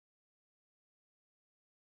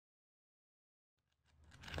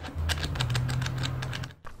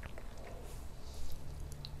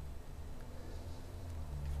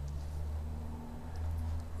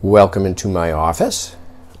Welcome into my office.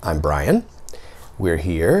 I'm Brian. We're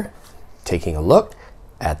here taking a look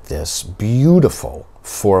at this beautiful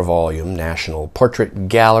 4-volume National Portrait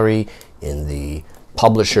Gallery in the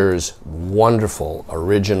publisher's wonderful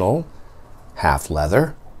original half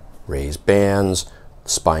leather, raised bands,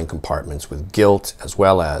 spine compartments with gilt, as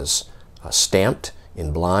well as stamped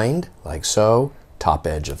in blind, like so. Top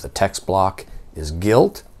edge of the text block is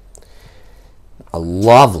gilt. A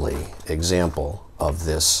lovely example of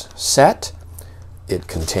this set. It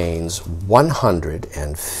contains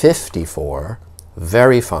 154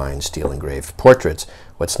 very fine steel engraved portraits.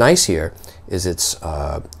 What's nice here is it's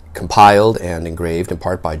compiled and engraved in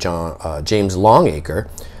part by James Longacre,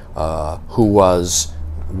 who was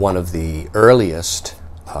one of the earliest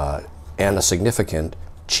and a significant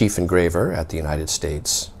chief engraver at the United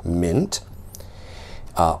States Mint.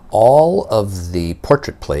 All of the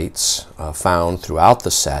portrait plates found throughout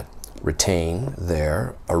the set retain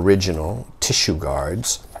their original tissue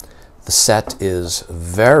guards. The set is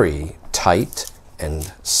very tight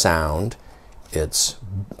and sound. It's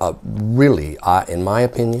really, in my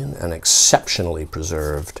opinion, an exceptionally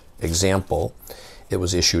preserved example. It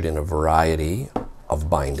was issued in a variety of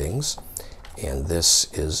bindings, and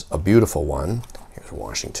this is a beautiful one. Here's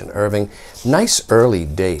Washington Irving. Nice early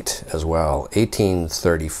date as well,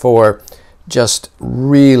 1834. Just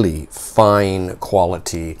really fine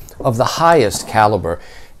quality of the highest caliber.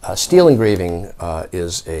 Steel engraving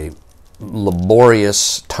is a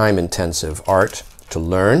laborious, time-intensive art to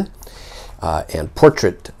learn, and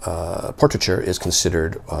portraiture is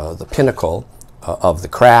considered the pinnacle of the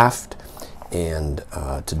craft. And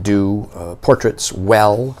to do portraits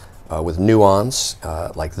well with nuance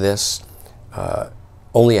like this,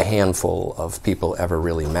 only a handful of people ever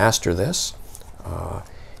really master this.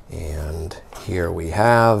 And here we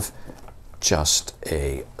have just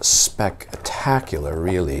a spectacular,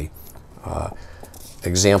 really,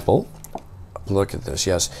 example. Look at this,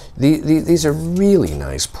 yes. These are really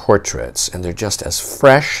nice portraits, and they're just as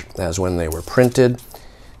fresh as when they were printed.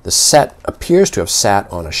 The set appears to have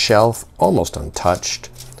sat on a shelf, almost untouched,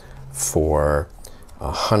 for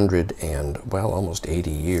 100 and, well, almost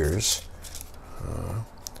 80 years. A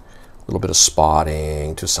little bit of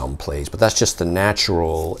spotting to some plates, but that's just the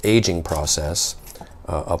natural aging process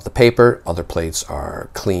of the paper. Other plates are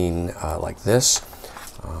clean like this.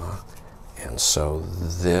 And so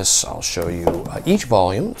this, I'll show you each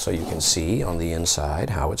volume so you can see on the inside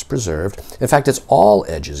how it's preserved. In fact, it's all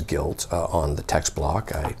edges gilt on the text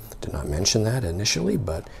block. I did not mention that initially,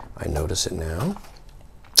 but I notice it now.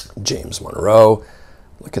 James Monroe,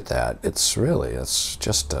 look at that. It's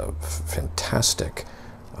just a fantastic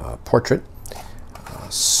portrait.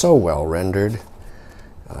 So well rendered.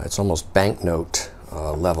 It's almost banknote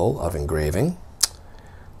level of engraving.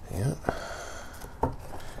 Yeah.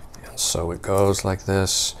 And so it goes like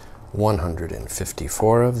this,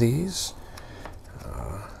 154 of these.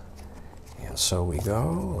 And so we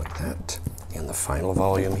go like that. In the final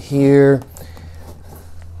volume here,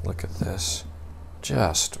 look at this.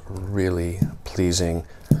 Just really pleasing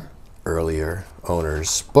earlier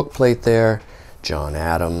owner's bookplate there. John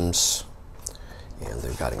Adams, and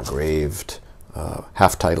they've got engraved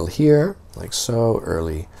half title here, like so,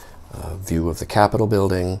 early view of the Capitol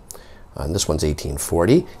building. And this one's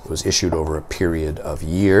 1840. It was issued over a period of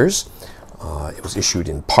years. It was issued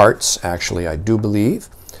in parts, actually, I do believe,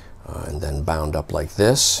 and then bound up like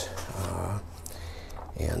this.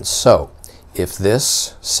 And so, if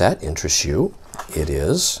this set interests you, it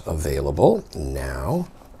is available now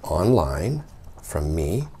online from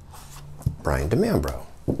me, Brian DeMambro.